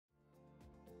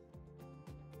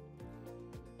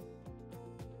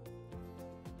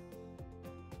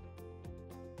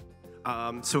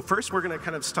So first, we're going to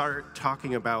kind of start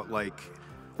talking about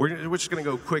we're just going to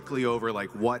go quickly over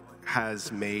what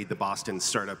has made the Boston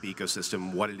startup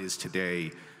ecosystem what it is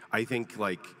today. I think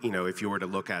if you were to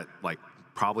look at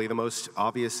probably the most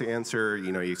obvious answer,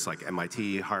 it's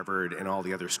MIT, Harvard, and all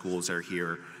the other schools are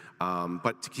here.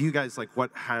 But to you guys,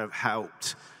 what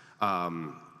helped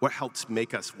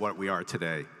make us what we are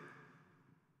today?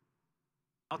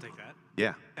 I'll take that.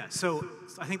 Yeah. So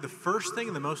I think the first thing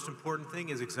and the most important thing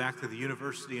is exactly the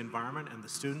university environment and the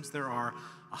students. There are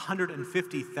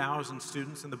 150,000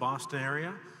 students in the Boston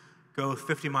area. Go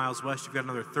 50 miles west, you've got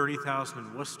another 30,000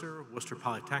 in Worcester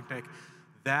Polytechnic.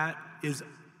 That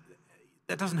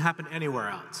doesn't happen anywhere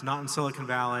else. Not in Silicon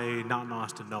Valley, not in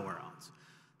Austin, nowhere else.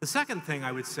 The second thing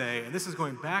I would say, and this is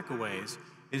going back a ways,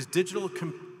 is Digital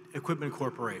Equipment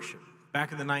Corporation.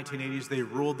 Back in the 1980s, they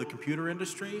ruled the computer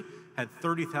industry, had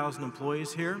 30,000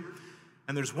 employees here.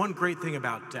 And there's one great thing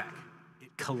about DEC.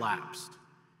 It collapsed.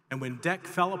 And when DEC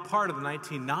fell apart in the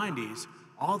 1990s,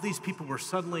 all these people were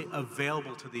suddenly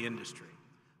available to the industry.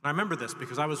 And I remember this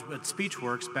because I was at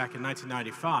Speechworks back in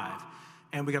 1995,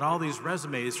 and we got all these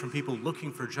resumes from people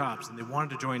looking for jobs, and they wanted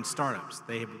to join startups.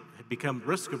 They had become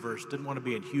risk-averse, didn't want to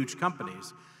be in huge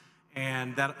companies.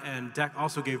 And DEC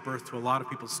also gave birth to a lot of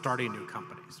people starting new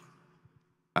companies.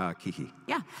 Kiki.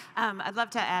 Yeah, I'd love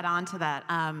to add on to that.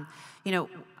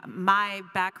 My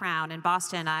background in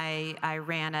Boston, I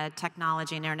ran a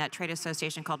technology and internet trade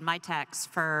association called MyTex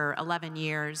for 11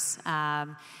 years.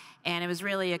 And it was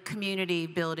really a community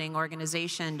building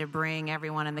organization to bring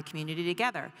everyone in the community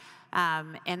together.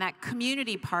 And that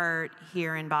community part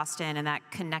here in Boston and that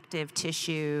connective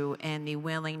tissue and the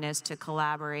willingness to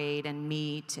collaborate and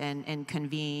meet and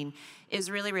convene is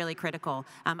really, really critical.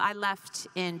 I left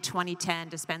in 2010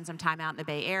 to spend some time out in the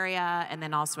Bay Area and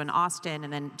then also in Austin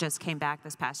and then just came back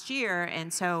this past year.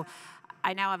 And so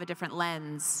I now have a different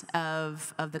lens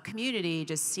of the community,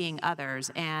 just seeing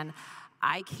others. And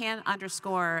I can't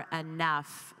underscore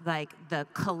enough the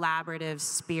collaborative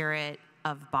spirit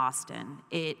of Boston.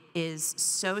 It is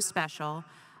so special.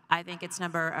 I think it's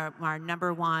our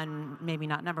number one, maybe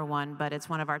not number one, but it's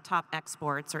one of our top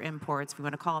exports or imports, if you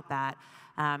want to call it that.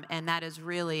 And that is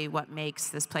really what makes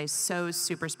this place so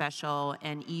super special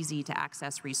and easy to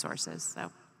access resources.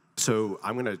 So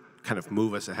I'm going to kind of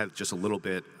move us ahead just a little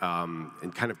bit,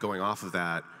 and kind of going off of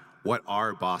that. What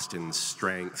are Boston's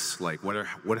strengths?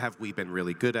 What have we been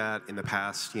really good at in the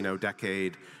past,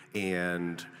 decade,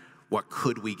 and what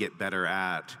could we get better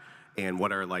at, and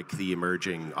what are the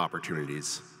emerging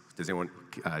opportunities? Does anyone,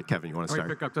 Kevin, you want to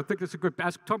start? I think it's a good,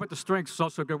 talk about the strengths is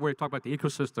also a good way to talk about the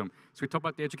ecosystem. So we talk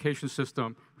about the education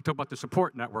system, we talk about the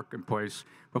support network in place.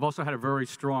 We've also had a very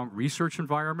strong research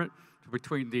environment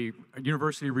between the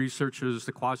university researchers,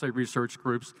 the quasi-research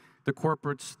groups, the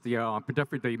corporates,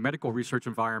 the medical research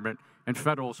environment, and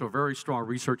federal, so a very strong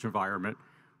research environment.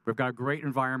 We've got a great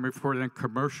environment for then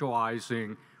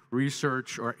commercializing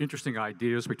research or interesting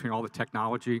ideas between all the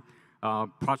technology,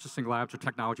 processing labs or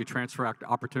technology transfer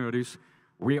opportunities.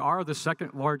 We are the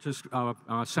second largest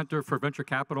center for venture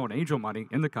capital and angel money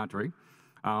in the country.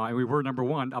 And we were number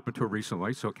one up until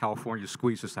recently, so California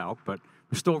squeezed us out, but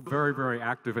we're still very, very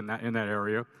active in that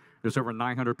area. There's over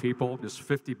 900 people. There's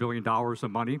 $50 billion of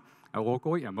money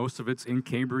locally, and most of it's in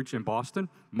Cambridge and Boston,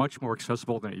 much more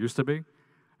accessible than it used to be.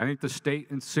 I think the state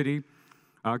and city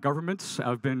governments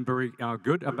have been very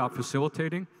good about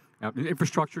facilitating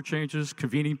infrastructure changes,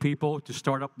 convening people to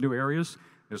start up new areas.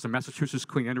 There's the Massachusetts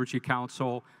Clean Energy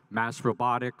Council, Mass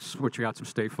Robotics, which we got some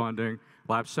state funding.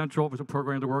 Lab Central was a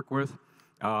program to work with.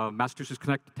 Massachusetts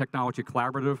Connect Technology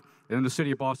Collaborative. And then the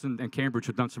city of Boston and Cambridge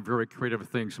have done some very creative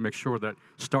things to make sure that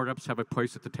startups have a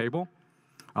place at the table.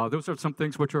 Those are some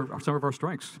things which are some of our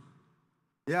strengths.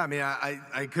 Yeah, I mean,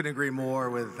 I couldn't agree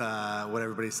more with what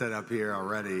everybody said up here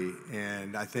already.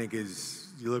 And I think as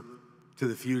you look to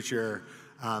the future,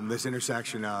 this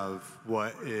intersection of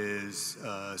what is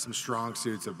some strong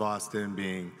suits of Boston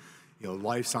being,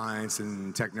 life science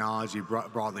and technology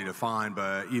broadly defined,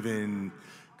 but even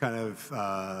kind of,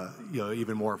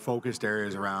 even more focused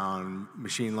areas around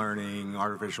machine learning,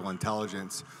 artificial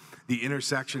intelligence. The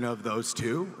intersection of those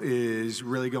two is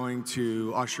really going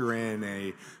to usher in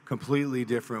a completely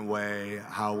different way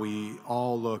how we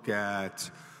all look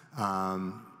at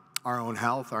our own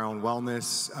health, our own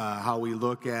wellness, how we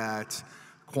look at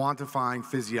quantifying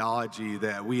physiology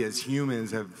that we as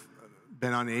humans have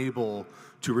been unable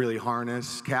to really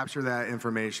harness, capture that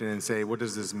information and say, what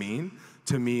does this mean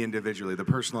to me individually? The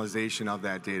personalization of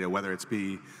that data, whether it's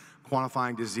be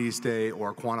quantifying disease state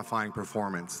or quantifying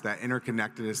performance. That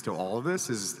interconnectedness to all of this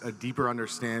is a deeper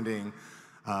understanding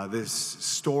this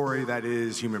story that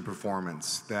is human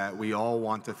performance, that we all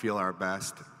want to feel our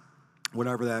best,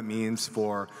 whatever that means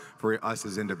for us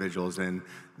as individuals. And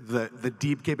the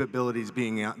deep capabilities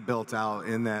being built out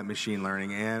in that machine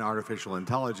learning and artificial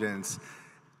intelligence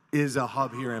is a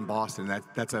hub here in Boston.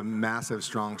 That's a massive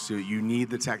strong suit. You need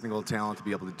the technical talent to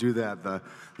be able to do that.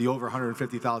 The over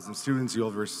 150,000 students, the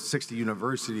over 60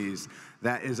 universities,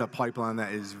 that is a pipeline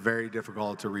that is very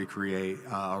difficult to recreate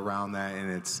around that.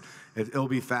 And it'll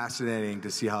be fascinating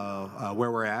to see how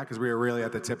where we're at, because we are really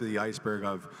at the tip of the iceberg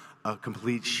of a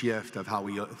complete shift of how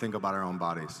we think about our own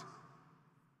bodies.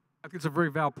 I think it's a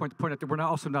very valid point to point out that we're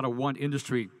also not a one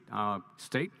industry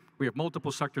state. We have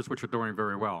multiple sectors which are doing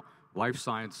very well. Life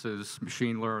sciences,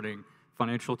 machine learning,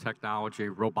 financial technology,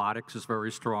 robotics is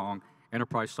very strong,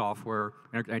 enterprise software,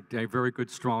 and a very good,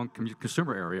 strong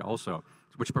consumer area also,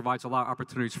 which provides a lot of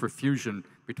opportunities for fusion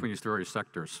between these various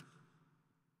sectors.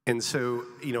 And so,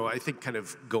 I think kind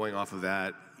of going off of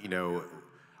that,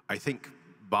 I think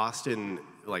Boston,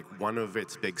 like one of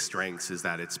its big strengths is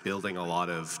that it's building a lot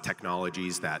of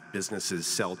technologies that businesses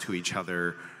sell to each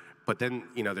other. But then,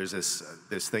 there's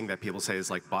this thing that people say is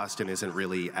like Boston isn't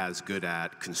really as good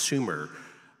at consumer.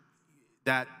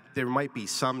 That there might be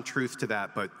some truth to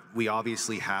that, but we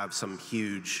obviously have some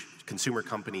huge consumer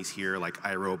companies here like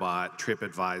iRobot,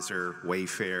 TripAdvisor,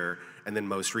 Wayfair, and then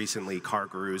most recently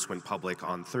CarGurus went public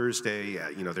on Thursday.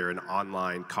 They're an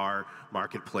online car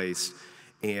marketplace,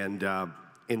 and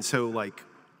so like,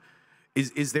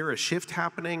 is there a shift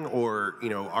happening, or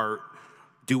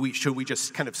should we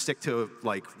just kind of stick to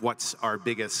like what's our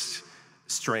biggest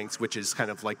strengths, which is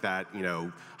kind of like that,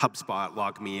 HubSpot,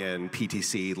 LogMeIn,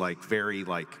 PTC, like very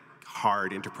like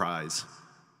hard enterprise?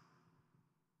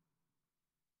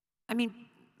 I mean,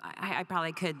 I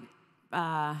probably could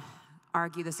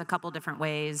argue this a couple different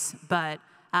ways, but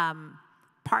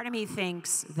part of me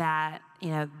thinks that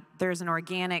there's an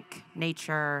organic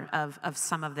nature of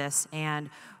some of this, and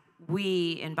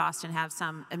we in Boston have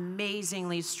some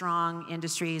amazingly strong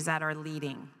industries that are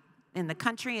leading in the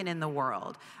country and in the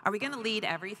world. Are we going to lead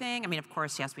everything? I mean, of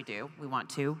course, yes, we do. We want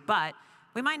to, but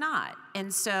we might not.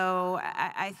 And so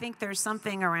I think there's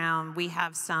something around, we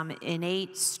have some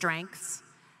innate strengths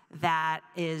that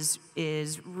is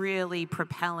really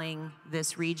propelling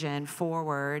this region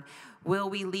forward. Will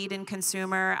we lead in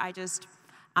consumer?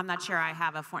 I'm not sure I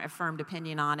have a firm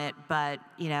opinion on it, but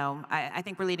I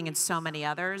think we're leading in so many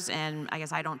others, and I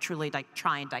guess I don't truly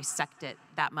try and dissect it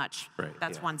that much. Right,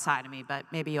 That's one side of me, but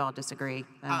maybe you all disagree.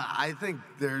 I think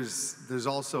there's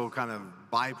also kind of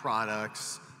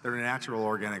byproducts that are natural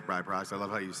organic byproducts. I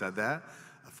love how you said that.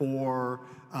 For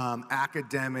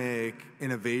academic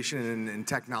innovation and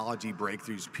technology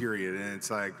breakthroughs, period. And it's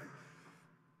like,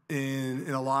 in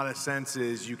a lot of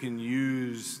senses, you can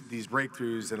use these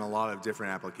breakthroughs in a lot of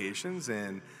different applications.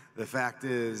 And the fact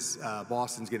is,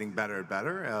 Boston's getting better and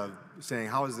better of saying,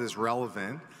 how is this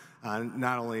relevant,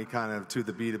 not only kind of to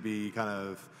the B2B kind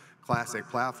of classic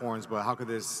platforms, but how could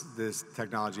this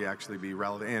technology actually be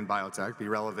relevant, and biotech be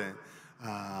relevant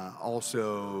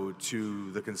also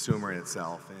to the consumer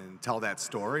itself, and tell that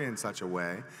story in such a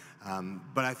way.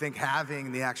 But I think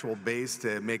having the actual base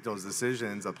to make those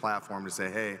decisions, a platform to say,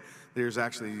 hey, there's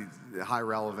actually high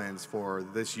relevance for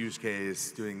this use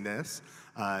case doing this,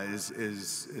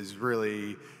 is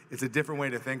really, it's a different way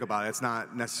to think about it. It's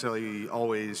not necessarily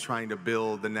always trying to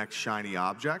build the next shiny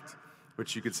object,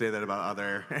 which you could say that about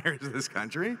other areas of this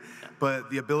country, but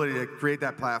the ability to create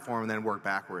that platform and then work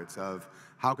backwards of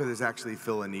how could this actually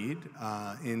fill a need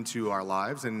into our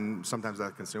lives, and sometimes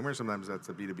that's consumer, sometimes that's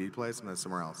a B2B place, and that's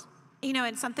somewhere else.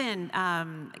 And something,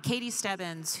 Katie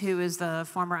Stebbins, who is the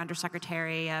former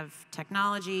Undersecretary of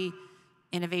Technology,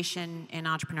 Innovation, and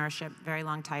Entrepreneurship, very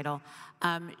long title,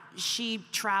 she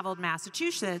traveled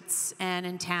Massachusetts and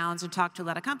in towns and talked to a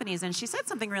lot of companies, and she said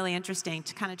something really interesting,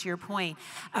 to your point,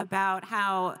 about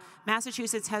how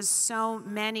Massachusetts has so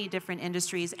many different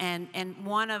industries, and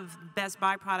one of the best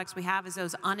byproducts we have is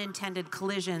those unintended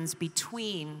collisions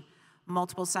between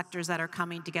multiple sectors that are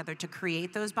coming together to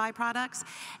create those byproducts.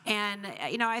 And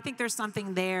I think there's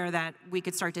something there that we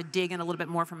could start to dig in a little bit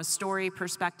more from a story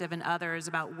perspective and others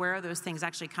about where are those things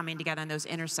actually coming together in those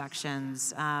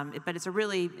intersections. But it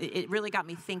really got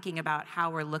me thinking about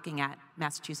how we're looking at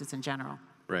Massachusetts in general.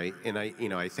 Right, and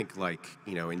I think like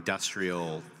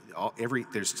industrial.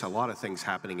 There's a lot of things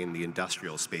happening in the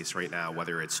industrial space right now,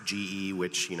 whether it's GE,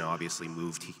 which obviously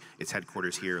moved its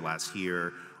headquarters here last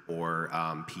year, or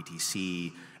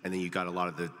PTC, and then you got a lot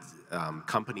of the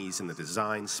companies in the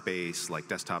design space like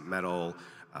Desktop Metal,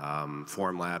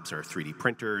 FormLabs are 3D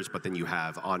printers, but then you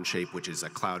have Onshape, which is a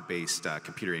cloud-based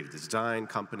computer-aided design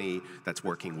company that's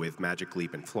working with Magic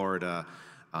Leap in Florida.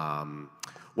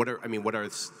 What are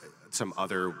some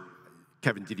other?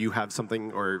 Kevin, did you have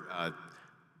something or?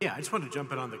 Yeah, I just wanted to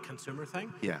jump in on the consumer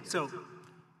thing. Yeah. So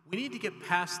we need to get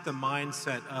past the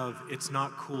mindset of it's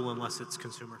not cool unless it's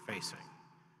consumer facing.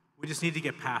 We just need to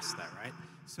get past that, right?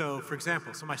 So for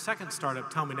example, my second startup,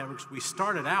 Tell Me Networks, we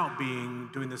started out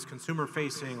doing this consumer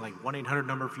facing, like 1-800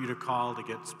 number for you to call to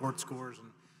get sports scores. And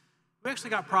we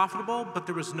actually got profitable, but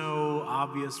there was no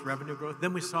obvious revenue growth.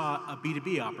 Then we saw a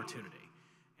B2B opportunity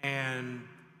and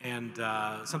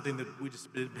something that we just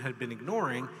had been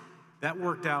ignoring. That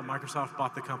worked out. Microsoft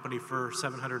bought the company for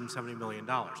 $770 million.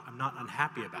 I'm not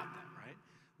unhappy about that, right?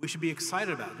 We should be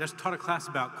excited about it. I just taught a class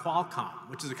about Qualcomm,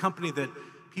 which is a company that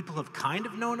people have kind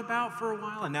of known about for a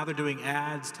while, and now they're doing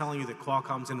ads telling you that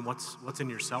Qualcomm's in what's in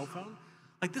your cell phone.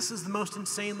 Like, this is the most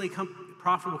insanely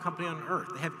profitable company on earth.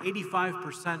 They have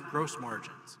 85% gross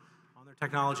margins on their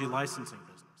technology licensing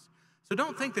business. So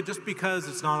don't think that just because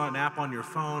it's not an app on your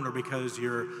phone or because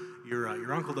your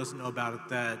uncle doesn't know about it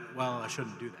that, well, I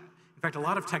shouldn't do that. In fact, a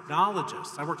lot of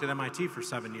technologists, I worked at MIT for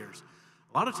 7 years,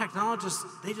 a lot of technologists,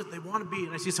 they want to be,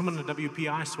 and I see someone in a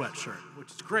WPI sweatshirt, which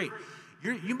is great.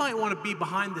 You might want to be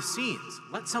behind the scenes.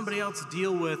 Let somebody else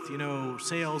deal with,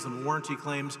 sales and warranty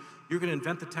claims. You're going to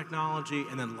invent the technology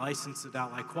and then license it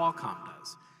out like Qualcomm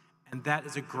does. And that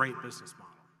is a great business model.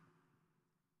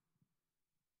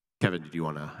 Kevin, did you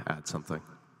want to add something?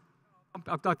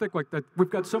 I think like that we've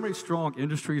got so many strong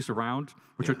industries around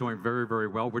which are doing very, very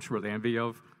well, which we're the envy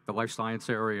of. The life science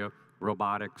area,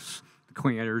 robotics, the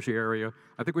clean energy area.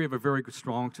 I think we have a very good,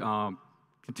 strong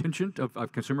contingent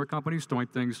of consumer companies doing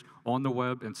things on the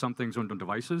web and some things on the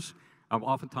devices,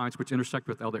 oftentimes which intersect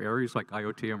with other areas like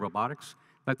IoT and robotics.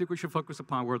 I think we should focus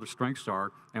upon where the strengths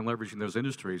are and leveraging those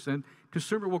industries, and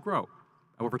consumer will grow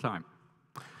over time.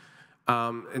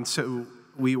 And so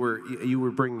you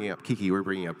were bringing up, Kiki, you were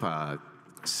bringing up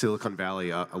Silicon Valley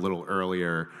a little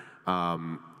earlier.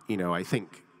 I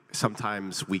think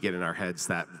sometimes we get in our heads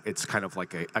that it's kind of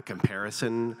like a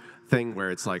comparison thing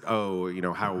where it's like,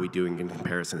 oh, how are we doing in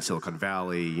comparison to Silicon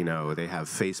Valley? They have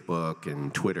Facebook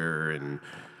and Twitter and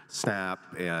Snap,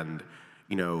 and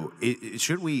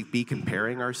should we be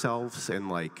comparing ourselves? And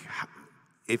like,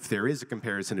 if there is a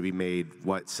comparison to be made,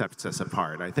 what sets us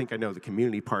apart? I know the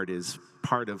community part is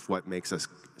part of what makes us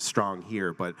strong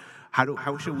here, but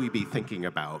how should we be thinking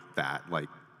about that? Like.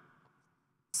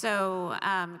 So,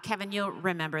 Kevin, you'll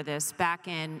remember this. Back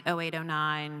in 08,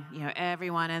 09,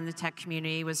 everyone in the tech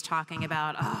community was talking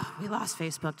about, oh, we lost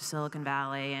Facebook to Silicon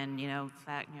Valley, and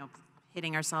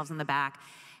hitting ourselves in the back.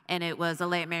 And it was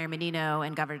Alea Mary Menino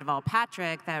and Governor Deval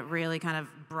Patrick that really kind of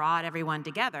brought everyone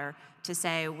together to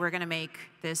say, we're going to make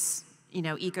this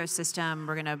ecosystem,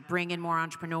 we're going to bring in more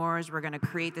entrepreneurs, we're going to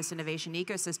create this innovation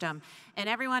ecosystem, and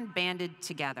everyone banded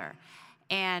together.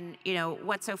 And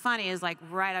what's so funny is I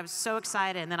was so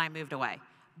excited, and then I moved away.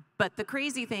 But the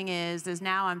crazy thing is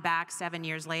now I'm back 7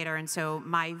 years later, and so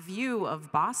my view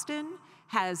of Boston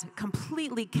has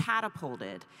completely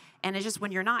catapulted. And it's just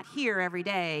when you're not here every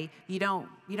day, you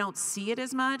don't see it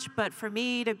as much. But for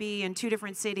me to be in 2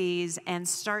 different cities and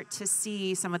start to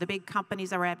see some of the big companies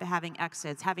that were having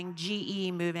exits, having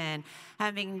GE move in,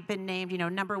 having been named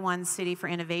 #1 city for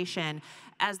innovation,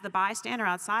 as the bystander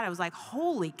outside, I was like,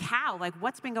 holy cow, like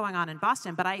what's been going on in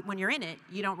Boston? But when you're in it,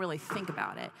 you don't really think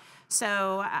about it.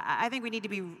 So I think we need to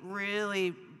be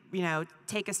really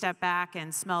take a step back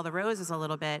and smell the roses a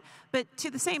little bit. But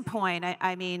to the same point,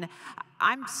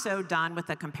 I'm so done with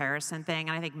the comparison thing,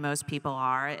 and I think most people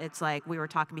are. It's like we were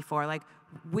talking before, like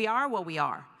we are what we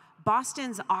are.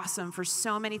 Boston's awesome for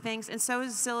so many things, and so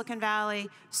is Silicon Valley,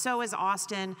 so is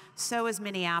Austin, so is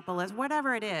Minneapolis,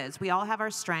 whatever it is. We all have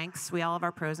our strengths, we all have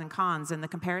our pros and cons, and the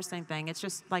comparison thing, it's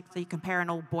just like you compare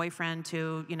an old boyfriend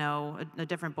to, a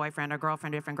different boyfriend or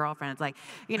girlfriend to a different girlfriend. It's like,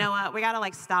 you know what, we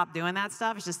gotta stop doing that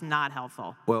stuff. It's just not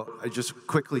helpful. Well, just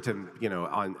quickly to,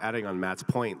 adding on Matt's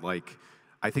point,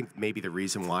 I think maybe the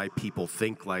reason why people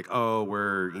think oh,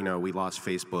 we lost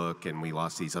Facebook and we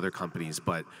lost these other companies,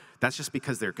 but that's just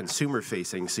because they're consumer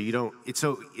facing. So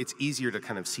it's easier to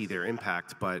kind of see their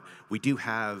impact, but we do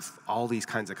have all these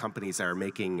kinds of companies that are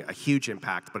making a huge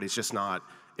impact, but it's just not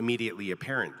immediately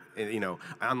apparent. And,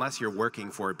 unless you're working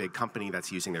for a big company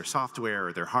that's using their software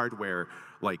or their hardware,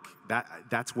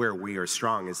 that's where we are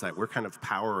strong, is that we're kind of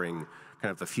powering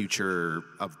kind of the future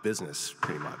of business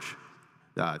pretty much.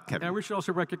 Kevin. And we should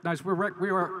also recognize we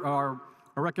are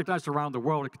recognized around the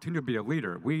world and continue to be a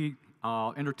leader. We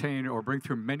entertain or bring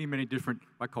through many, many different,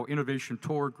 I call innovation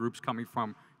tour groups coming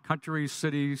from countries,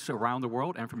 cities around the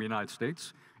world and from the United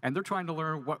States. And they're trying to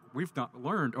learn what we've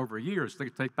learned over years. They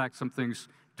take back some things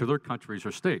to their countries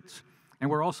or states. And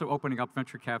we're also opening up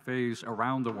venture cafes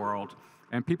around the world,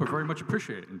 and people very much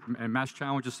appreciate it. And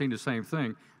MassChallenge is seeing the same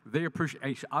thing. They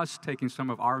appreciate us taking some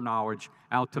of our knowledge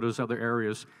out to those other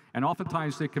areas, and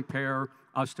oftentimes they compare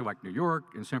us to like New York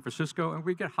and San Francisco, and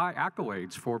we get high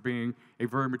accolades for being a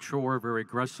very mature, very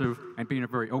aggressive, and being a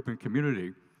very open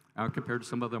community compared to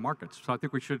some other markets. So I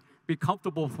think we should be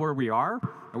comfortable with where we are,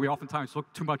 and we oftentimes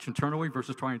look too much internally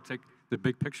versus trying to take the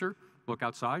big picture, look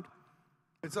outside.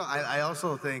 And so I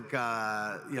also think,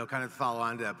 you know, kind of follow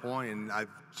on to that point, and I've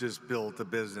just built a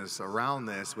business around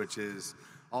this, which is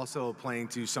also playing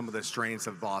to some of the strengths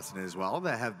of Boston as well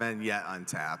that have been yet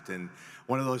untapped. And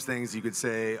one of those things you could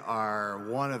say are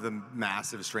one of the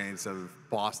massive strengths of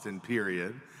Boston,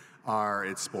 period, are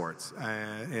its sports.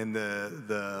 And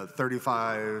the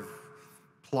 35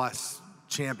 plus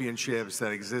championships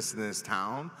that exist in this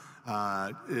town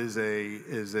is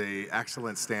a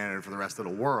excellent standard for the rest of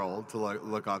the world to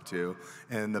look up to.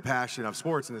 And the passion of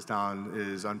sports in this town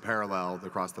is unparalleled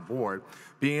across the board.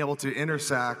 Being able to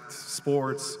intersect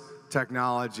sports,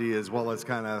 technology, as well as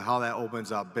kind of how that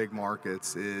opens up big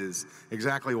markets is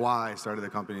exactly why I started the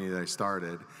company that I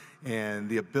started. And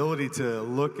the ability to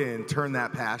look and turn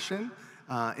that passion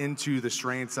into the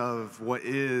strengths of what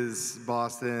is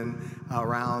Boston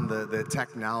around the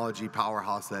technology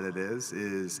powerhouse that it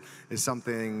is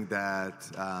something that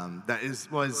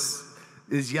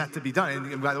is yet to be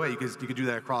done. And by the way, you could do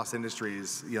that across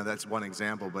industries. You know, that's one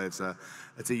example, but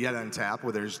it's a yet untapped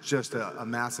where there's just a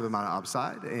massive amount of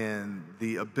upside, and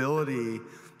the ability.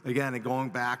 Again, and going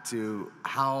back to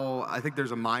how I think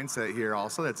there's a mindset here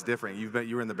also that's different. You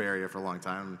were in the Bay Area for a long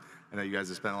time. I know you guys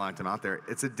have spent a long time out there.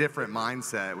 It's a different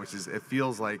mindset, which is it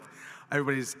feels like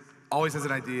everybody's always has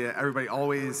an idea. Everybody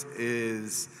always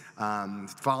is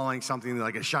following something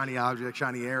like a shiny object,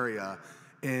 shiny area.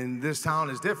 And this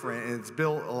town is different, and it's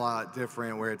built a lot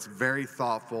different, where it's very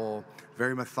thoughtful,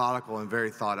 very methodical, and very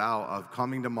thought out of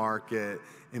coming to market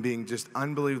and being just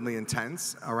unbelievably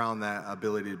intense around that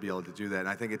ability to be able to do that. And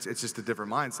I think it's just a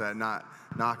different mindset, not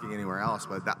knocking anywhere else.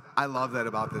 But I love that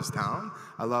about this town.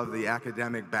 I love the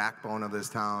academic backbone of this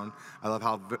town. I love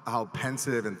how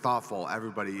pensive and thoughtful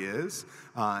everybody is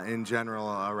in general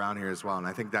around here as well. And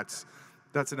I think that's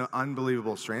an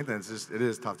unbelievable strength, and it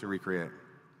is tough to recreate.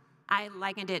 I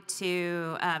likened it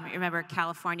to, remember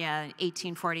California in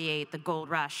 1848, the gold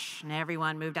rush, and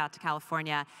everyone moved out to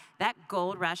California. That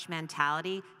gold rush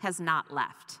mentality has not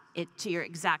left. To your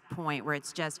exact point, where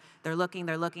it's just, they're looking,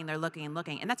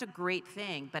 and that's a great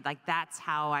thing, but like that's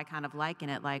how I kind of liken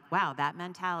it, like, wow, that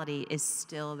mentality is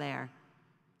still there.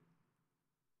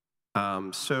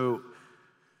 So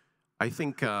I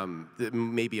think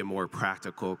maybe a more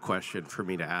practical question for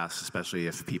me to ask, especially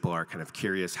if people are kind of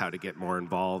curious how to get more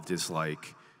involved, is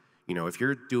like, you know, if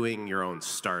you're doing your own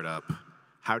startup,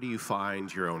 how do you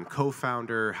find your own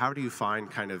co-founder? How do you find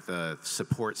kind of the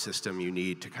support system you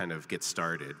need to kind of get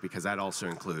started? Because that also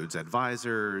includes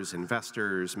advisors,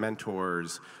 investors,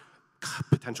 mentors,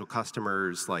 potential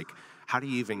customers. Like, how do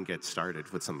you even get started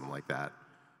with something like that?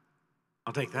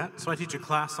 I'll take that. So I teach a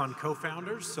class on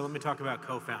co-founders, so let me talk about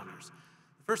co-founders.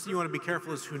 The first thing you want to be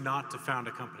careful is who not to found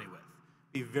a company with.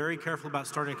 Be very careful about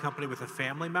starting a company with a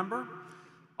family member,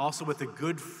 also with a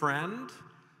good friend,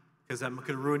 because that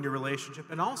could ruin your relationship,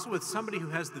 and also with somebody who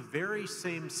has the very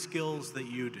same skills that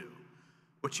you do.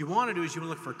 What you want to do is you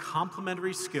want to look for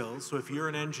complementary skills, so if you're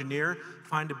an engineer,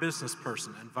 find a business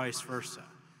person, and vice versa.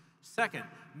 Second,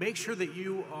 make sure that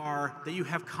you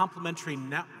have complementary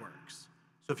networks.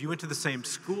 So if you went to the same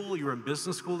school, you were in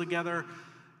business school together,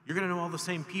 you're going to know all the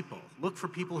same people. Look for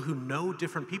people who know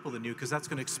different people than you, because that's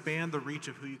going to expand the reach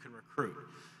of who you can recruit.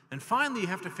 And finally, you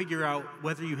have to figure out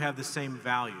whether you have the same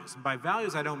values. And by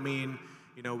values, I don't mean,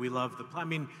 you know, we love I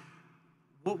mean,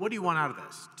 what do you want out of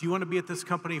this? Do you want to be at this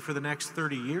company for the next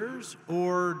 30 years?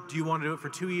 Or do you want to do it for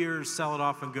 2 years, sell it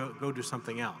off, and go do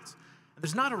something else? And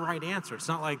there's not a right answer. It's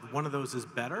not like one of those is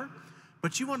better.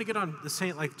 But you want to get on the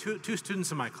same, like two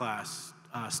students in my class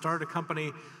started a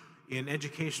company in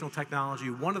educational technology.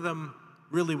 One of them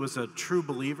really was a true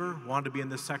believer, wanted to be in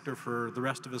this sector for the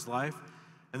rest of his life.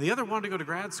 And the other wanted to go to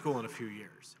grad school in a few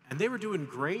years. And they were doing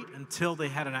great until they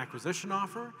had an acquisition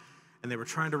offer, and they were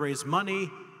trying to raise money,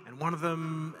 and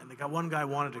one guy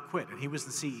wanted to quit, and he was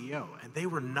the CEO, and they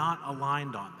were not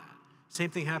aligned on that. Same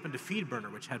thing happened to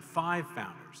FeedBurner, which had 5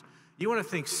 founders. You want to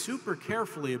think super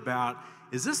carefully about,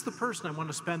 is this the person I want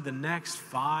to spend the next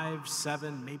 5,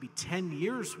 7, maybe 10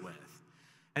 years with?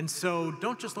 And so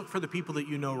don't just look for the people that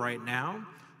you know right now.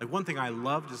 Like, one thing I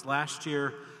loved is last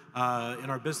year in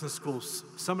our business schools,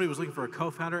 somebody was looking for a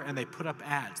co-founder, and they put up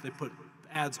ads. They put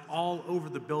ads all over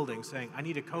the building saying, I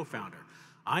need a co-founder.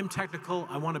 I'm technical,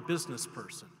 I want a business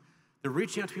person. They're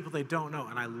reaching out to people they don't know,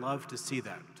 and I love to see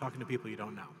that, talking to people you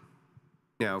don't know.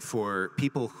 Now, for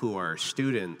people who are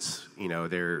students,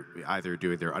 they're either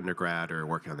doing their undergrad or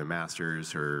working on their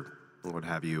master's or what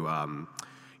have you.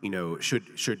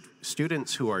 Should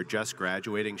students who are just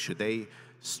graduating, should they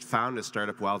found a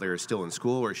startup while they're still in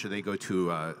school, or should they go to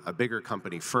a bigger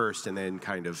company first and then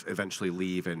kind of eventually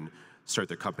leave and start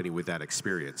their company with that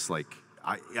experience? Like,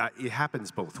 it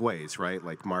happens both ways, right?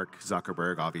 Like Mark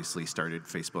Zuckerberg obviously started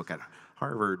Facebook at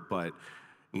Harvard, but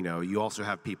you also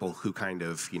have people who kind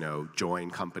of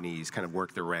join companies, kind of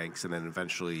work their ranks, and then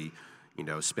eventually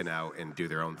spin out and do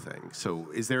their own thing. So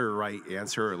is there a right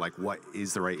answer, or like what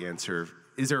is the right answer?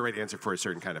 Is there a right answer for a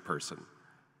certain kind of person?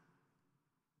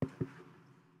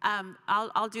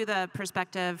 I'll do the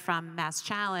perspective from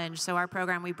MassChallenge. So our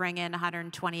program, we bring in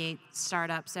 128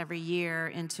 startups every year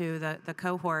into the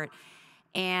cohort.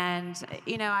 And,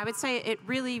 I would say it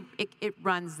really, it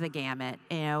runs the gamut.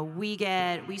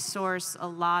 We source a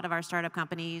lot of our startup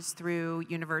companies through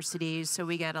universities. So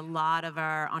we get a lot of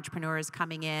our entrepreneurs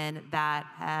coming in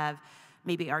that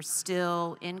maybe are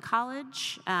still in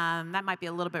college. That might be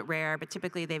a little bit rare, but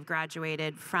typically they've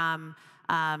graduated from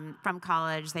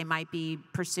college. They might be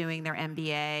pursuing their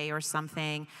MBA or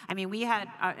something. I mean, we had,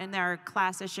 in our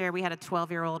class this year, we had a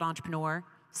 12-year-old entrepreneur.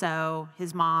 So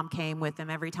his mom came with him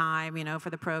every time, for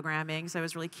the programming. So it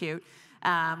was really cute.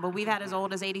 But we've had as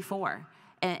old as 84.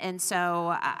 And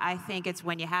so I think it's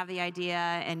when you have the idea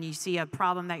and you see a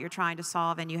problem that you're trying to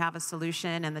solve and you have a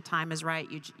solution and the time is right,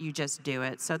 you just do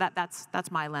it. So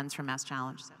that's my lens from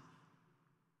MassChallenge. So.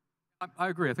 I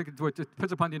agree. I think it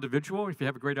depends upon the individual. If you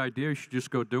have a great idea, you should just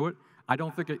go do it. I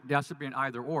don't think it has to be an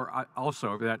either or.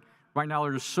 Also, that right now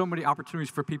there's so many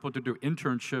opportunities for people to do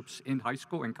internships in high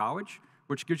school and college,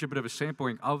 which gives you a bit of a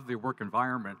sampling of the work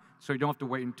environment. So you don't have to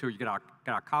wait until you get out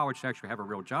of college to actually have a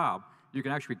real job. You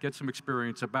can actually get some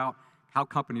experience about how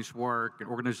companies work and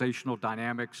organizational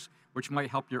dynamics, which might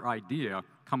help your idea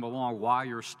come along while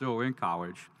you're still in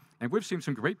college. And we've seen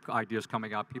some great ideas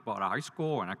coming out, people out of high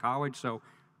school and at college. So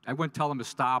I wouldn't tell them to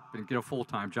stop and get a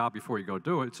full-time job before you go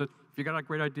do it. So if you got a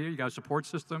great idea, you got a support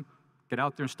system, get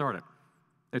out there and start it.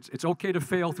 It's okay to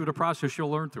fail through the process.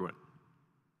 You'll learn through it.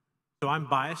 So I'm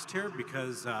biased here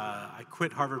because I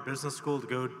quit Harvard Business School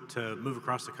to move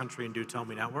across the country and do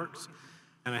Tell-Me Networks.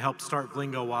 And I helped start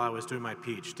Glingo while I was doing my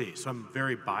PhD. So I'm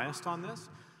very biased on this.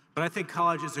 But I think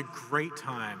college is a great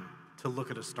time to look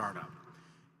at a startup.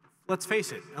 Let's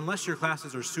face it, unless your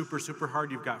classes are super, super hard,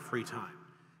 you've got free time.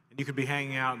 And you could be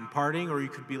hanging out and partying, or you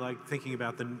could be like thinking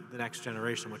about the next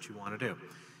generation, what you want to do.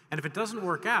 And if it doesn't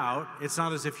work out, it's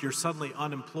not as if you're suddenly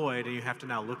unemployed and you have to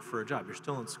now look for a job. You're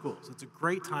still in school. So it's a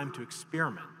great time to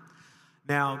experiment.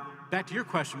 Now, back to your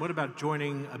question, what about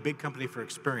joining a big company for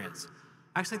experience?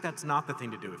 I actually think that's not the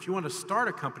thing to do. If you want to start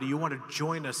a company, you want to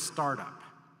join a startup.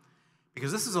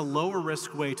 Because this is a lower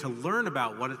risk way to learn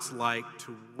about what it's like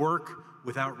to work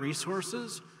without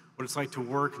resources, what it's like to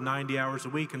work 90 hours a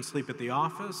week and sleep at the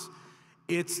office.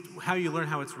 It's how you learn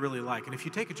how it's really like. And if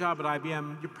you take a job at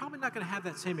IBM, you're probably not going to have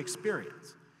that same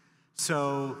experience.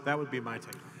 So that would be my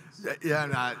take on this. Yeah,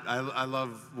 and I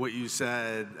love what you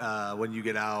said when you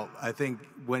get out. I think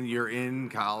when you're in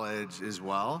college as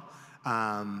well,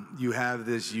 you have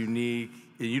this unique,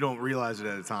 and you don't realize it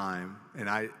at a time, and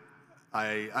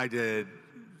I did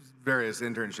various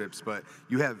internships, but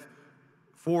you have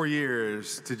 4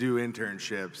 years to do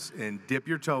internships and dip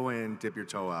your toe in, dip your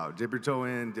toe out, dip your toe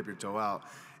in, dip your toe out.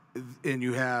 And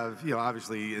you have,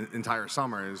 obviously entire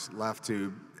summers left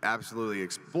to absolutely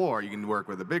explore. You can work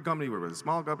with a big company, work with a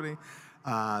small company.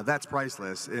 That's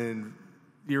priceless. And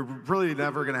you're really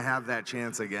never going to have that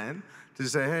chance again to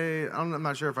say, hey, I'm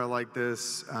not sure if I like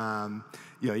this.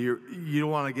 You don't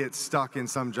want to get stuck in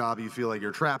some job you feel like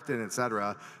you're trapped in, et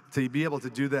cetera. To be able to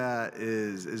do that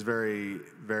is very,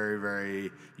 very,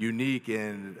 very unique.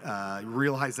 And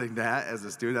realizing that as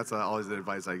a student, that's always the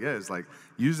advice I get, is like,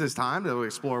 use this time to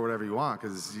explore whatever you want,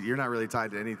 because you're not really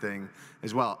tied to anything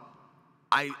as well.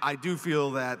 I do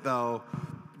feel that, though,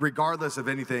 regardless of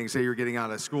anything, say you're getting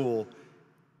out of school,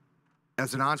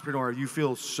 as an entrepreneur, you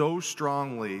feel so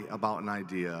strongly about an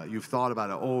idea. You've thought about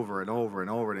it over and over and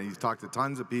over, and you've talked to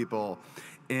tons of people,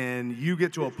 and you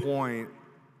get to a point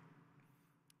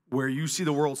where you see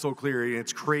the world so clearly, and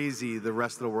it's crazy the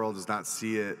rest of the world does not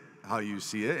see it how you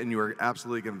see it, and you are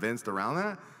absolutely convinced around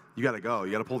that. You got to go.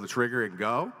 You got to pull the trigger and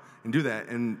go and do that,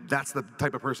 and that's the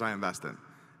type of person I invest in.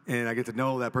 And I get to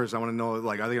know that person. I want to know,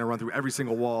 like, are they going to run through every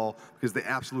single wall because they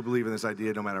absolutely believe in this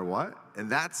idea no matter what? And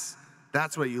that's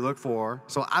what you look for.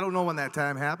 So I don't know when that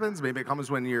time happens. Maybe it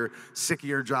comes when you're sick of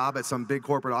your job at some big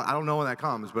corporate. I don't know when that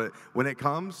comes, but when it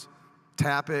comes,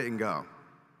 tap it and go.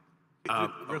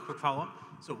 Real quick follow-up.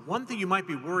 So one thing you might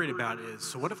be worried about is,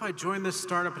 so what if I join this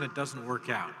startup and it doesn't work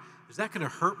out? Is that going to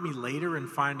hurt me later in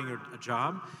finding a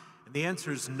job? And the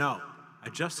answer is no. I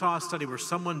just saw a study where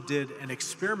someone did an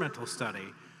experimental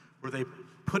study where they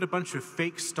put a bunch of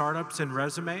fake startups in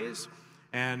resumes,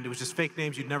 and it was just fake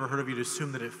names you'd never heard of. You'd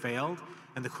assume that it failed.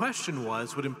 And the question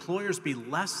was, would employers be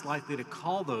less likely to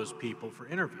call those people for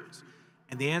interviews?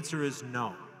 And the answer is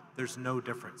no. There's no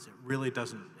difference. It really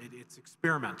doesn't. It's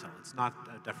experimental. It's not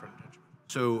a different judgment.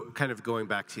 So kind of going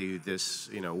back to this,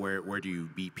 where do you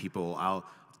beat people? I'll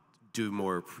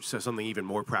do something even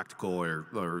more practical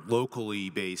or locally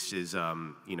based is,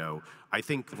 I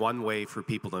think one way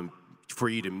for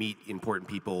you to meet important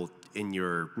people in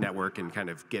your network and kind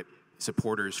of get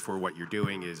supporters for what you're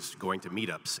doing is going to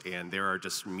meetups. And there are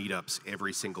just meetups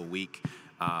every single week.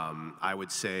 I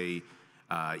would say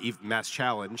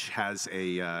MassChallenge has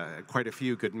quite a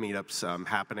few good meetups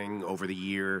happening over the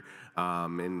year,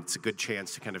 and it's a good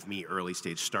chance to kind of meet early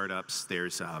stage startups.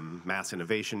 There's Mass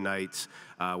Innovation Nights,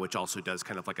 which also does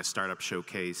kind of like a startup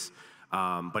showcase.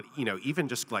 But even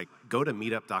just like go to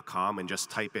meetup.com and just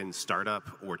type in startup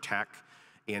or tech,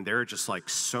 and there are just like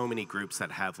so many groups that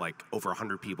have like over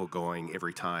 100 people going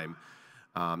every time.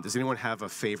 Does anyone have a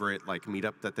favorite like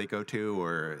meetup that they go to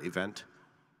or event?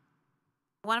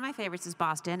 One of my favorites is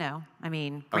BostInno. I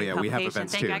mean, oh yeah, we have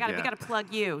events too. We got to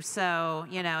plug you. So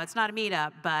it's not a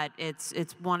meetup, but it's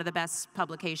one of the best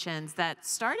publications that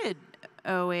started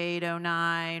 08,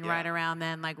 09, right around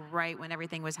then, like right when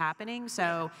everything was happening.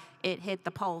 So it hit the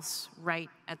pulse right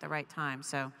at the right time.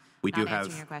 So we do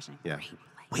answering your question. Yeah,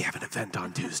 we have an event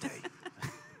on Tuesday.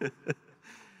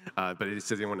 But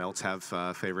does anyone else have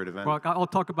a favorite event? Well, I'll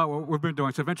talk about what we've been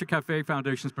doing. So Venture Cafe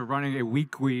Foundation's been running a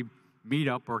weekly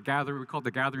meetup or gathering. We call it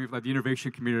the Gathering of the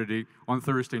Innovation Community on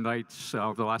Thursday nights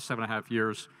over the last 7.5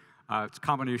 years. It's a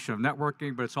combination of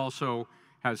networking, but it's also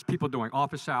has people doing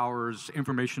office hours,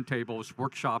 information tables,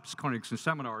 workshops, clinics, and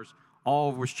seminars, all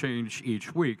of which change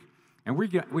each week. And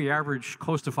we average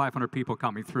close to 500 people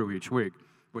coming through each week,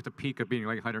 with a peak of being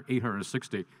like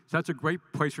 860. So that's a great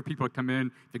place for people to come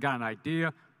in. If they got an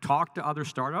idea, talk to other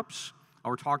startups,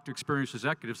 or talk to experienced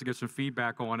executives to get some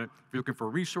feedback on it. If you're looking for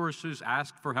resources,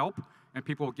 ask for help, and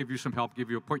people will give you some help, give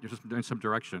you a point in some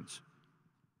directions.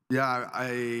 Yeah,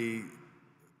 I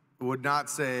would not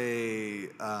say,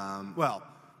 well,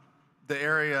 the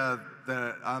area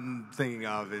that I'm thinking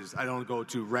of is I don't go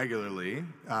to regularly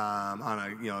on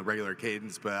a regular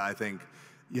cadence, but I think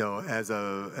as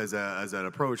an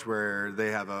approach where they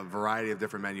have a variety of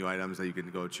different menu items that you can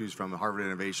go choose from. The Harvard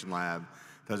Innovation Lab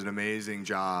does an amazing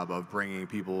job of bringing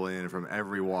people in from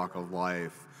every walk of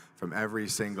life, from every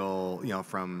single,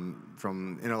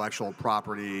 from intellectual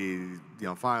property,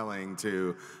 filing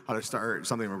to how to start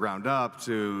something from ground up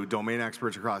to domain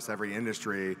experts across every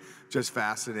industry. Just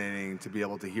fascinating to be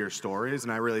able to hear stories,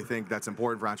 and I really think that's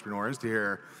important for entrepreneurs to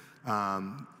hear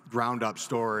ground up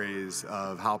stories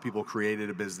of how people created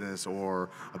a business or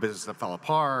a business that fell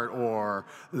apart or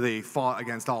they fought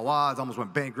against all odds, almost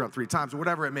went bankrupt 3 times, or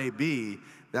whatever it may be.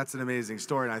 That's an amazing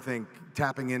story, and I think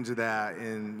tapping into that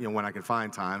when I can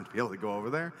find time to be able to go over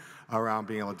there around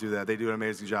being able to do that. They do an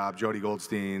amazing job. Jody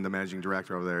Goldstein, the managing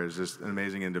director over there, is just an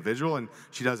amazing individual, and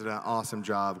she does an awesome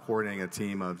job coordinating a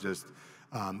team of just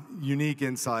unique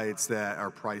insights that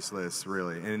are priceless,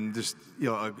 really, and just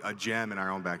a gem in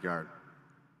our own backyard.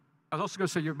 I was also going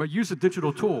to say, but use the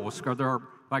digital tools. There are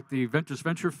like the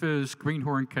Venture Fizz,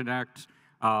 Greenhorn Connect,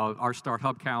 our Start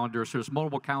Hub calendar. So there's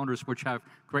multiple calendars which have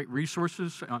great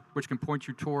resources, which can point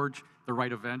you towards the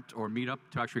right event or meetup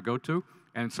to actually go to.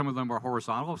 And some of them are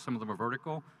horizontal, some of them are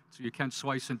vertical. So you can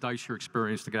slice and dice your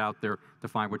experience to get out there to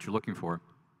find what you're looking for.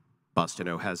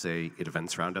 BostInno has an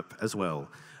events roundup as well.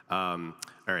 All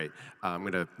right, I'm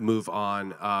going to move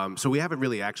on. So we haven't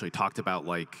really actually talked about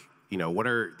what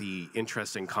are the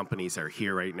interesting companies that are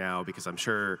here right now? Because I'm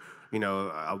sure,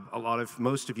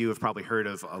 most of you have probably heard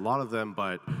of a lot of them,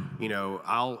 but,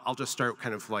 I'll just start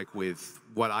kind of like with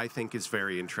what I think is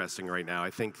very interesting right now. I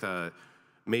think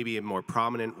maybe a more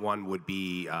prominent one would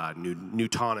be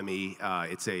nuTonomy.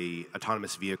 It's a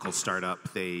autonomous vehicle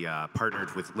startup. They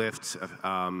partnered with Lyft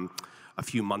a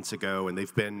few months ago, and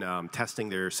they've been testing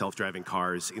their self-driving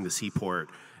cars in the seaport.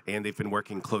 And they've been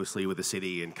working closely with the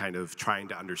city and kind of trying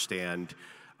to understand,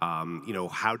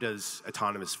 how does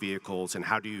autonomous vehicles and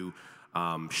how do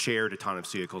shared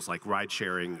autonomous vehicles like ride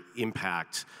sharing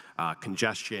impact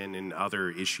congestion and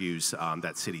other issues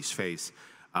that cities face.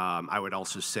 I would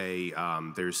also say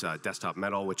there's Desktop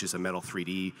Metal, which is a metal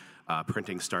 3D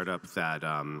printing startup that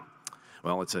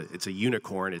well, it's a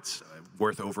unicorn. It's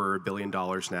worth over $1 billion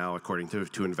now, according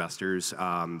to investors.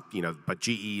 But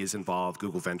GE is involved.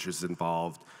 Google Ventures is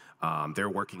involved. They're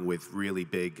working with really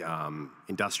big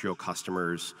industrial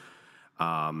customers.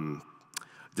 Do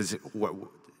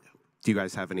you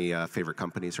guys have any favorite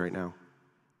companies right now?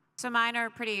 So mine are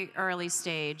pretty early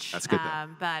stage. That's good, though.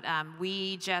 But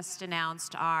we just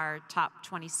announced our top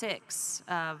 26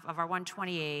 of our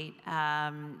 128.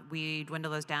 We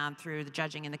dwindle those down through the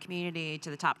judging in the community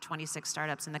to the top 26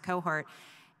 startups in the cohort.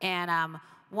 And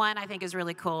one I think is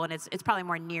really cool, and it's probably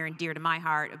more near and dear to my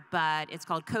heart, but it's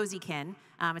called Kacyvenski.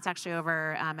 It's actually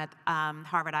over at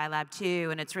Harvard iLab too,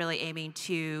 and it's really aiming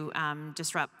to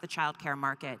disrupt the childcare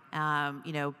market.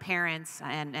 Parents,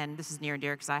 and this is near and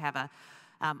dear because I have a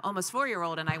almost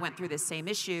 4-year-old, and I went through this same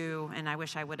issue, and I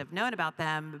wish I would have known about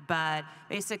them. But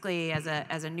basically, as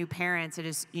a new parent, it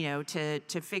is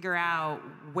to figure out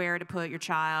where to put your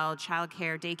child,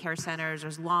 childcare, daycare centers.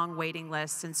 There's long waiting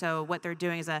lists, and so what they're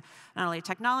doing is not only a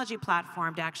technology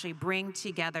platform to actually bring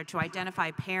together to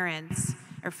identify parents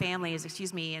or families,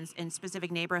 in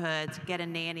specific neighborhoods, get a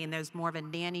nanny, and there's more of a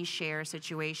nanny share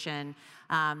situation.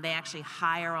 They actually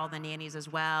hire all the nannies as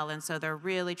well, and so they're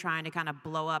really trying to kind of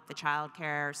blow up the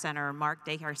daycare center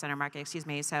market.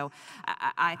 So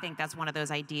I think that's one of those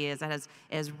ideas that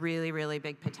has really, really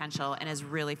big potential and is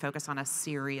really focused on a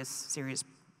serious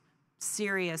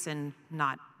and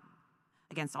not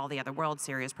against all the other world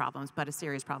serious problems, but a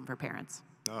serious problem for parents.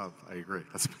 Oh, I agree.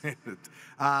 That's yeah.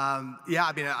 I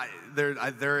mean,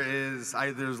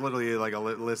 there's literally like a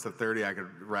list of 30 I could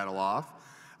rattle off.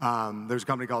 There's a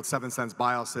company called 7 Sense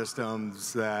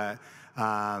Biosystems that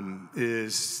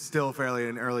is still fairly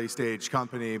an early stage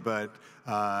company, but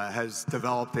has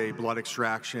developed a blood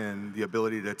extraction, the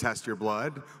ability to test your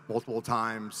blood multiple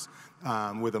times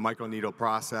with a microneedle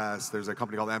process. There's a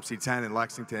company called MC10 in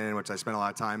Lexington, which I spent a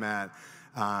lot of time at.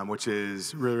 Which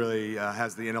is really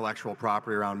has the intellectual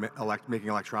property around making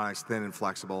electronics thin and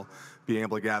flexible, being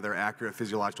able to gather accurate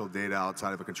physiological data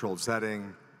outside of a controlled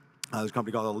setting. There's a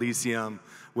company called Elysium,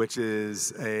 which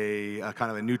is a kind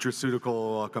of a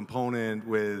nutraceutical component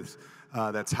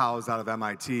that's housed out of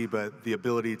MIT, but the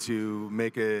ability to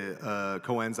make a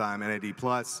coenzyme NAD+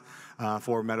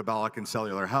 for metabolic and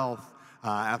cellular health.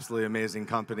 Absolutely amazing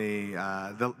company.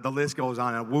 The list goes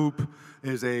on. And Whoop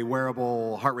is a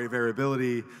wearable heart rate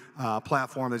variability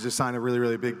platform that just signed a really,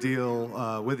 really big deal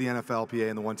with the NFLPA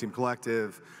and the One Team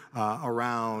Collective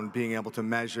around being able to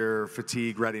measure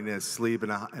fatigue, readiness, sleep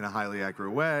in a highly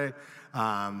accurate way.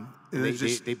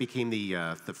 They became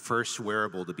the first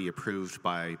wearable to be approved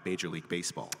by Major League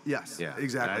Baseball. Yes, yeah,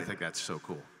 exactly. I think that's so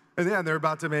cool. And yeah, they're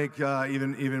about to make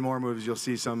even more moves. You'll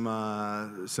see some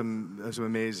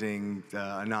amazing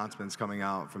announcements coming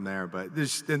out from there. But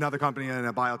there's another company in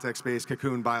a biotech space,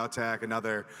 Cocoon Biotech,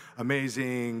 another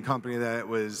amazing company that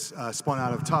was spun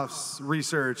out of Tufts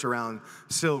research around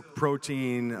silk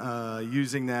protein,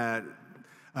 using that,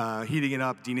 heating it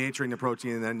up, denaturing the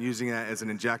protein, and then using that as an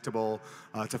injectable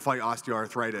to fight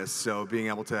osteoarthritis. So being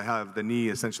able to have the knee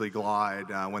essentially glide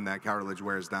when that cartilage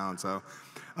wears down. So.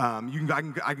 I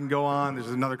can go on. There's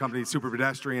another company, Super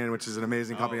Pedestrian, which is an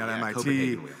amazing company out of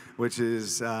MIT, which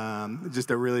is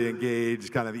just a really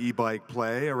engaged kind of e-bike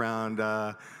play around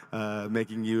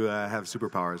making you have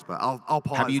superpowers. But I'll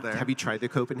pause there. Have you tried the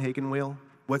Copenhagen wheel?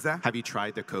 What's that? Have you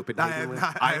tried the Copenhagen wheel?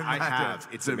 I have.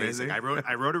 It's amazing. I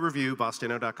wrote a review,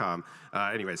 BostInno.com.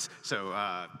 Anyways, so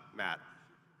Matt.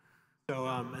 So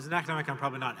as an academic, I'm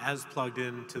probably not as plugged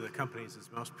into the companies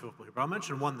as most people here, but I'll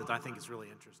mention one that I think is really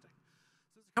interesting.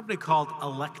 A company called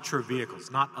Electra Vehicles,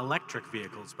 not electric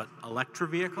vehicles, but Electra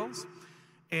Vehicles.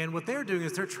 And what they're doing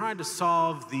is they're trying to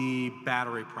solve the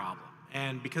battery problem.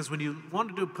 And because when you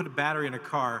want to put a battery in a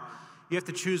car, you have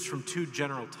to choose from 2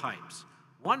 general types.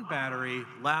 One battery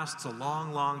lasts a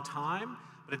long, long time,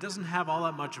 but it doesn't have all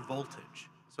that much voltage.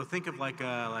 So think of like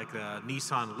a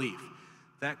Nissan Leaf.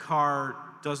 That car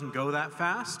doesn't go that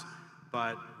fast,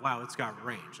 but wow, it's got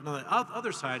range. And on the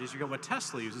other side is you got what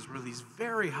Tesla uses, where these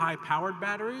very high-powered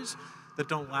batteries that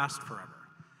don't last forever.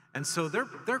 And so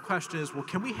their question is, well,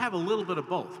 can we have a little bit of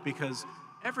both? Because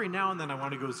every now and then I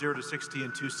want to go 0 to 60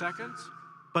 in 2 seconds,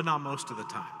 but not most of the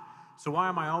time. So why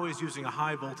am I always using a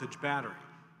high-voltage battery?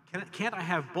 Can't I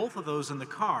have both of those in the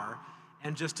car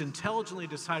and just intelligently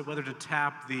decide whether to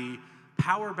tap the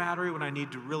power battery when I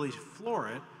need to really floor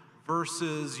it,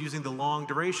 versus using the long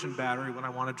duration battery when I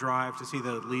want to drive to see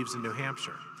the leaves in New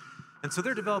Hampshire. And so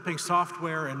they're developing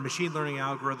software and machine learning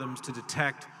algorithms to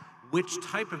detect which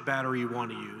type of battery you want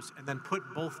to use, and then put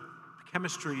both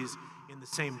chemistries in the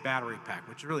same battery pack,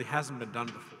 which really hasn't been done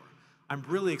before. I'm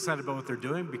really excited about what they're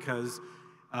doing because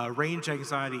Range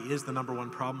anxiety is the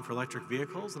 #1 problem for electric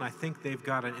vehicles, and I think they've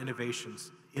got an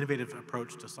innovative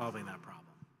approach to solving that problem.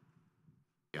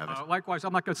 Likewise,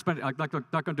 I'm not going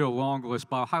to do a long list,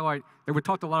 but I'll highlight that we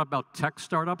talked a lot about tech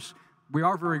startups. We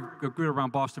are very good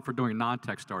around Boston for doing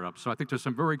non-tech startups. So I think there's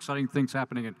some very exciting things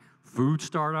happening in food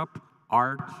startup,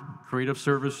 art, creative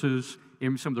services,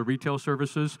 even some of the retail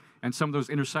services, and some of those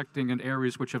intersecting in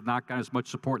areas which have not gotten as much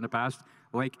support in the past,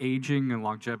 like aging and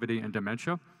longevity and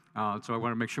dementia. So I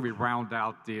want to make sure we round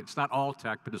out it's not all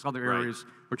tech, but there's other areas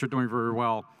which are doing very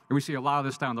well. And we see a lot of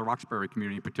this down in the Roxbury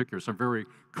community in particular, some very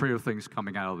creative things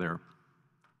coming out of there.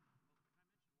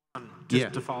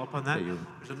 Just to follow up on that,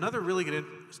 there's another really good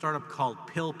startup called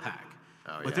PillPack.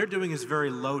 What they're doing is very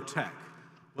low tech.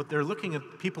 What they're looking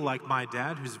at people like my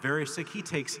dad, who's very sick. He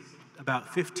takes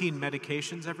about 15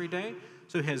 medications every day.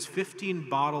 So he has 15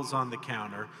 bottles on the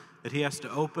counter that he has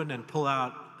to open and pull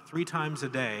out 3 times a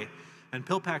day. And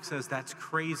PillPack says, that's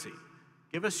crazy.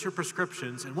 Give us your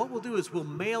prescriptions, and what we'll do is we'll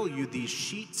mail you these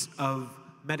sheets of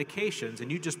medications,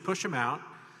 and you just push them out,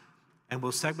 and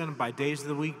we'll segment them by days of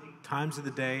the week, times of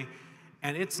the day.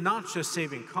 And it's not just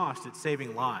saving cost, it's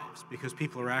saving lives, because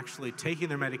people are actually taking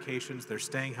their medications, they're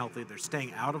staying healthy, they're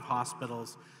staying out of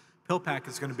hospitals. PillPack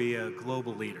is going to be a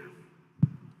global leader.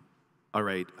 All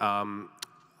right.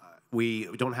 We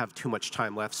don't have too much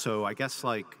time left, so I guess,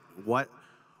 like, what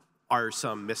are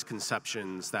some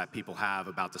misconceptions that people have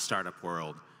about the startup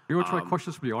world? You want to try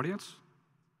questions from the audience?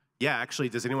 Yeah, actually,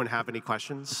 does anyone have any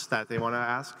questions that they want to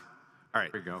ask? All right,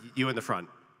 there you go. You in the front.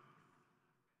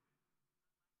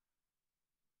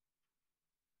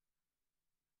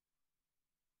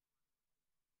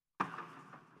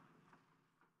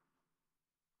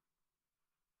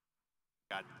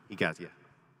 He got you.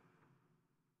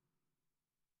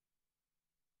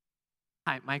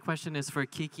 Hi, my question is for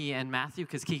Kiki and Matthew,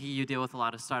 because Kiki, you deal with a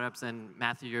lot of startups, and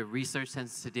Matthew, your research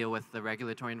tends to deal with the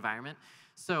regulatory environment.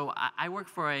 So I work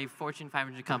for a Fortune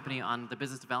 500 company on the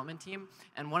business development team,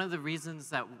 and one of the reasons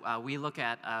that we look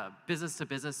at business to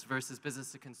business versus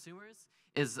business to consumers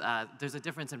is there's a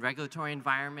difference in regulatory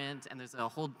environment, and it's a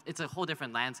whole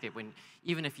different landscape. When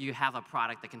even if you have a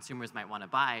product that consumers might want to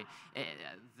buy,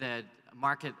 the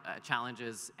market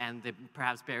challenges and the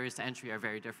perhaps barriers to entry are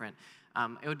very different.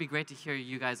 It would be great to hear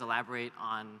you guys elaborate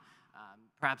on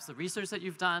perhaps the research that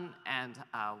you've done, and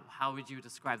how would you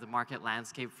describe the market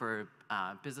landscape for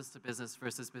business to business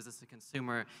versus business to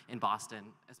consumer in Boston,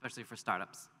 especially for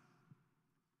startups?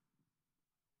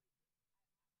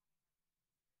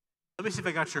 Let me see if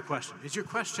I got your question. Is your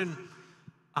question,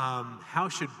 how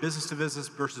should business to business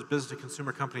versus business to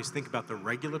consumer companies think about the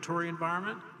regulatory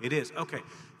environment? It is. Okay,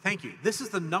 thank you. This is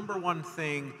the #1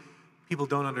 thing people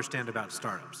don't understand about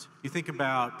startups. You think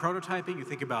about prototyping, you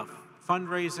think about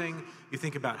fundraising, you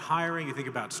think about hiring, you think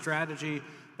about strategy,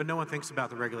 but no one thinks about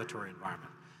the regulatory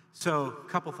environment. So a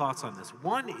couple thoughts on this.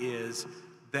 One is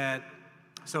that,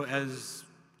 so as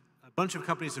a bunch of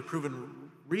companies have proven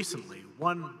recently,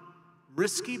 one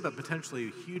risky but potentially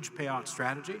a huge payout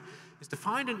strategy is to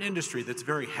find an industry that's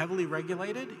very heavily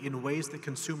regulated in ways that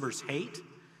consumers hate.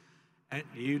 And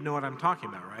you know what I'm talking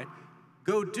about, right?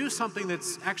 Go do something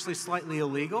that's actually slightly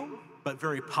illegal, but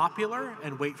very popular,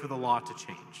 and wait for the law to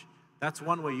change. That's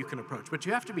one way you can approach. But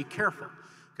you have to be careful,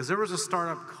 because there was a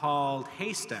startup called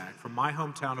Haystack from my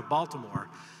hometown of Baltimore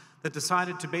that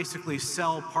decided to basically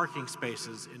sell parking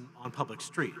spaces on public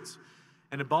streets.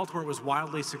 And in Baltimore, it was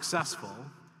wildly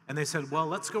successful. And they said, well,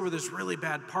 let's go where there's really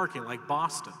bad parking, like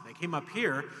Boston. They came up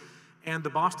here, and the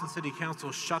Boston City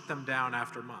Council shut them down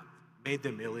after a month, made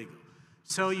them illegal.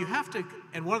 So you have to,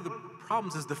 and one of the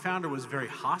problems is the founder was very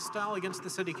hostile against the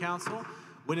city council,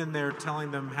 went in there telling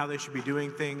them how they should be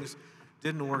doing things,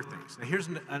 didn't work things. Now here's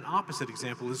an opposite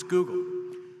example is Google.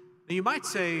 Now you might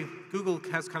say Google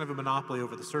has kind of a monopoly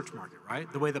over the search market,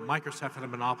 right? The way that Microsoft had a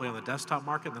monopoly on the desktop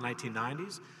market in the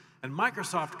 1990s. And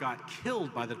Microsoft got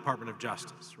killed by the Department of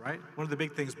Justice, right? One of the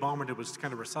big things Ballmer did was to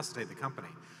kind of resuscitate the company.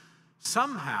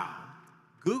 Somehow,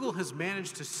 Google has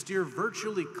managed to steer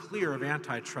virtually clear of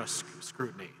antitrust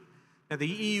scrutiny. Now, the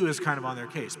EU is kind of on their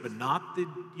case, but not the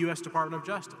US Department of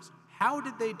Justice. How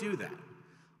did they do that?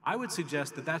 I would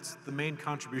suggest that that's the main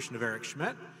contribution of Eric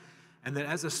Schmidt, and that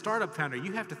as a startup founder,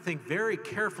 you have to think very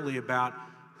carefully about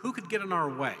who could get in our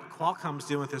way. Qualcomm's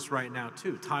dealing with this right now,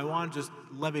 too. Taiwan just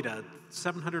levied a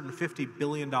 $750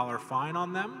 billion fine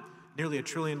on them, nearly $1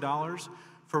 trillion,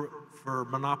 for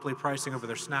monopoly pricing over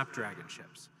their Snapdragon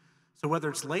chips. So whether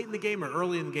it's late in the game or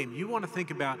early in the game, you want to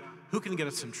think about who can get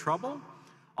us in trouble,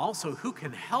 also who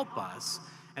can help us,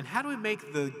 and how do we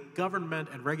make the government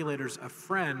and regulators a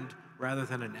friend rather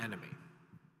than an enemy?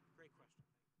 Great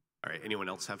question. All right, anyone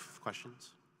else have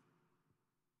questions?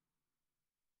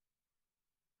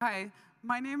 Hi,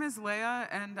 my name is Leia,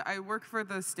 and I work for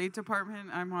the State Department.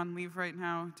 I'm on leave right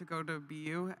now to go to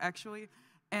BU, actually.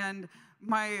 And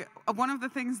one of the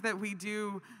things that we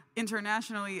do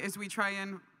internationally is we try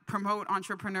and promote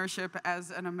entrepreneurship as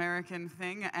an American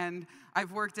thing. And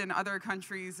I've worked in other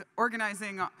countries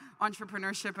organizing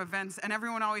entrepreneurship events, and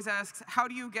everyone always asks, how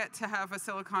do you get to have a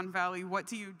Silicon Valley? What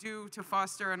do you do to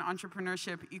foster an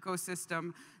entrepreneurship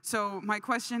ecosystem? So my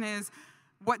question is,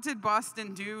 what did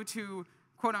Boston do to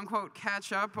quote unquote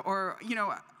catch up, or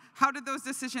how did those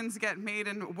decisions get made,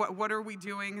 and what are we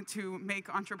doing to make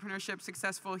entrepreneurship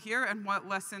successful here, and what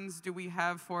lessons do we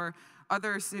have for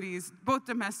other cities, both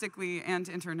domestically and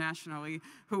internationally,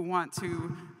 who want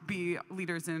to be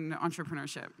leaders in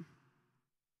entrepreneurship?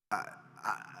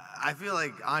 I feel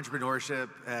like entrepreneurship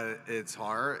at its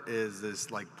heart is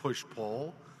this like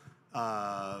push-pull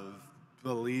of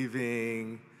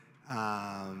believing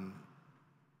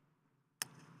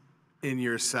in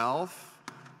yourself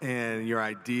and your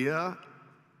idea,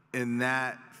 and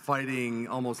that fighting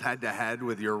almost head-to-head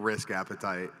with your risk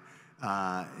appetite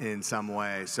in some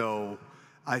way. So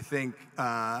I think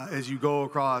as you go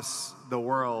across the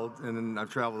world, and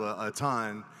I've traveled a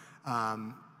ton,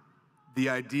 the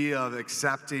idea of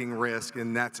accepting risk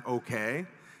and that's okay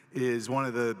is one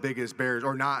of the biggest barriers,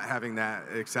 or not having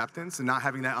that acceptance and not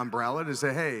having that umbrella to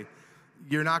say, hey,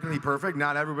 you're not going to be perfect.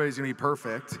 Not everybody's going to be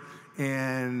perfect.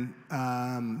 And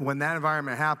when that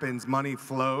environment happens, money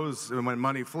flows. And when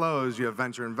money flows, you have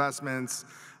venture investments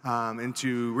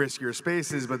into riskier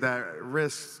spaces, but that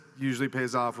risk usually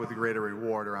pays off with a greater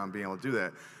reward around being able to do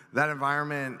that. That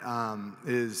environment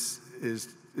is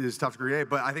tough to create,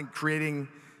 but I think creating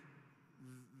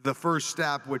the first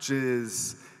step, which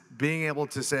is being able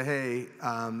to say, hey,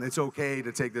 it's okay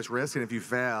to take this risk, and if you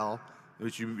fail,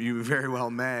 which you very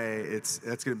well may, that's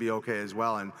going to be okay as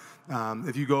well. And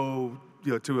if you go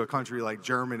to a country like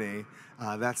Germany,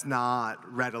 that's not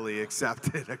readily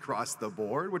accepted across the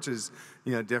board, which is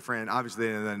different,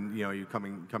 obviously, and then you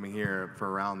coming here for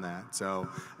around that. So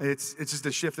it's just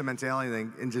a shift in mentality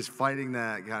thing, and just fighting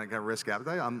that kind of risk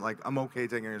appetite. I'm okay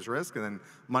taking this risk, and then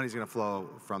money's going to flow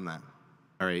from that.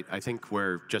 All right, I think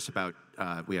we're just about.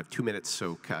 We have 2 minutes.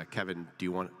 So Kevin,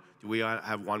 do we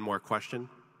have one more question?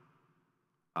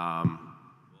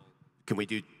 Can we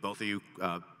do both of you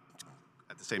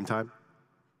at the same time?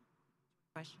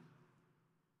 Question.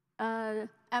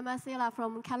 I'm Asila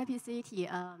from Calapi City.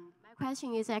 My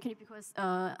question is actually because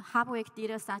HUBweek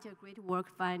did such a great work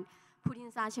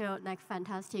putting such a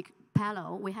fantastic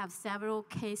panel. We have several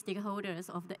key stakeholders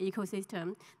of the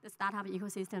ecosystem, the startup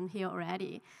ecosystem here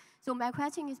already. So my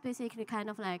question is basically kind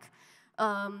of like,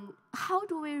 how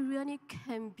do we really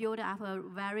can build up a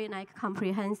very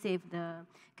comprehensive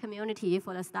community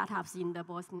for the startups in the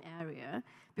Boston area?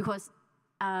 Because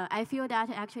I feel that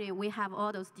actually we have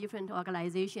all those different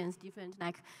organizations, different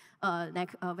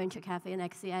Venture Café,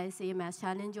 like CIC,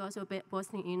 MassChallenge, also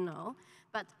BostInno.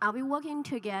 But are we working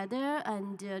together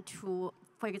and to,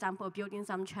 for example, building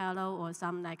some channel or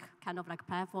some kind of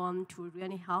platform to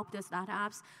really help the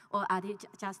startups, or are they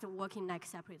just working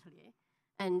separately?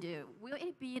 And will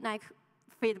it be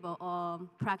feasible or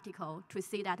practical to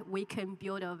see that we can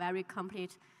build a very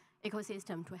complete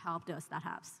ecosystem to help the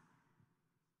startups?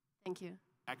 Thank you.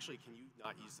 Actually, can you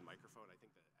not use the microphone? I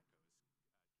think the echo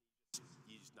is.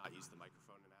 You just not use the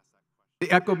microphone and ask that question.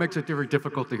 The echo makes it very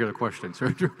difficult to hear the question. So,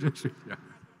 yeah.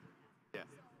 Yeah.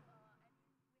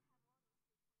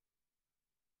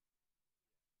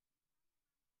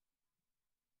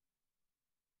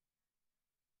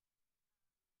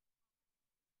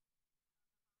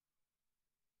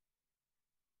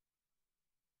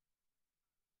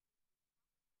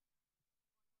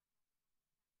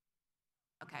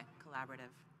 Okay,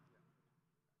 collaborative.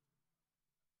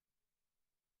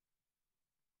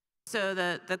 So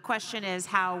the question is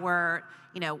how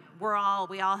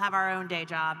we all have our own day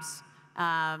jobs.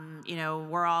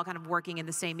 We're all kind of working in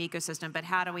the same ecosystem, but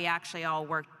how do we actually all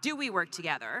work? Do we work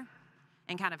together,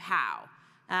 and kind of how?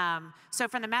 So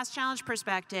from the MassChallenge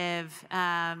perspective,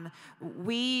 the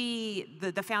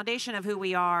foundation of who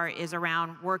we are is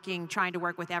around trying to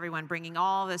work with everyone, bringing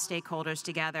all the stakeholders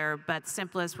together. But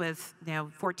simplest, with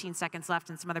 14 seconds left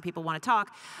and some other people want to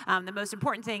talk, the most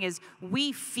important thing is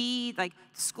we feed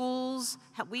schools.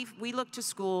 We look to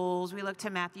schools. We look to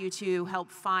Matthew to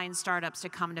help find startups to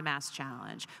come to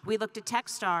MassChallenge. We look to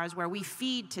Techstars, where we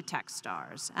feed to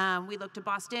Techstars. We look to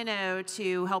BostInno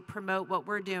to help promote what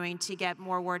we're doing to get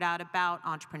more word out about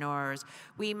entrepreneurs.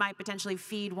 We might potentially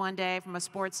feed one day from a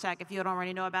sports tech if you don't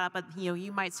already know about it, but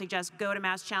you might suggest go to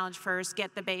MassChallenge first,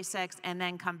 get the basics, and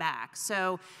then come back.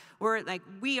 So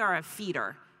we are a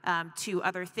feeder. to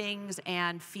other things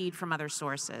and feed from other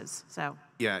sources. So.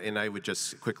 Yeah, and I would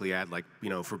just quickly add, like,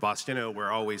 for BostInno,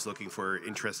 we're always looking for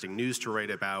interesting news to write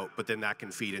about, but then that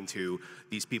can feed into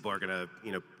these people are going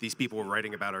to, these people we're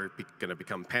writing about are going to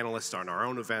become panelists on our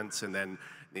own events, and then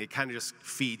it kind of just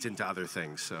feeds into other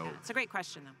things. So yeah, it's a great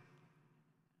question, though.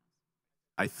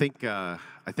 I think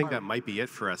that might be it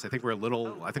for us. I think we're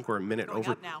a minute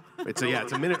over. Now. It's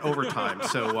a minute over time.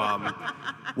 So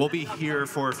we'll be here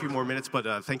for a few more minutes.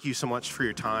 But thank you so much for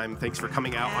your time. Thanks for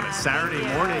coming out on a Saturday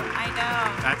morning. I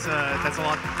know. That's a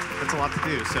lot. That's a lot to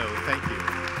do. So thank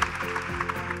you.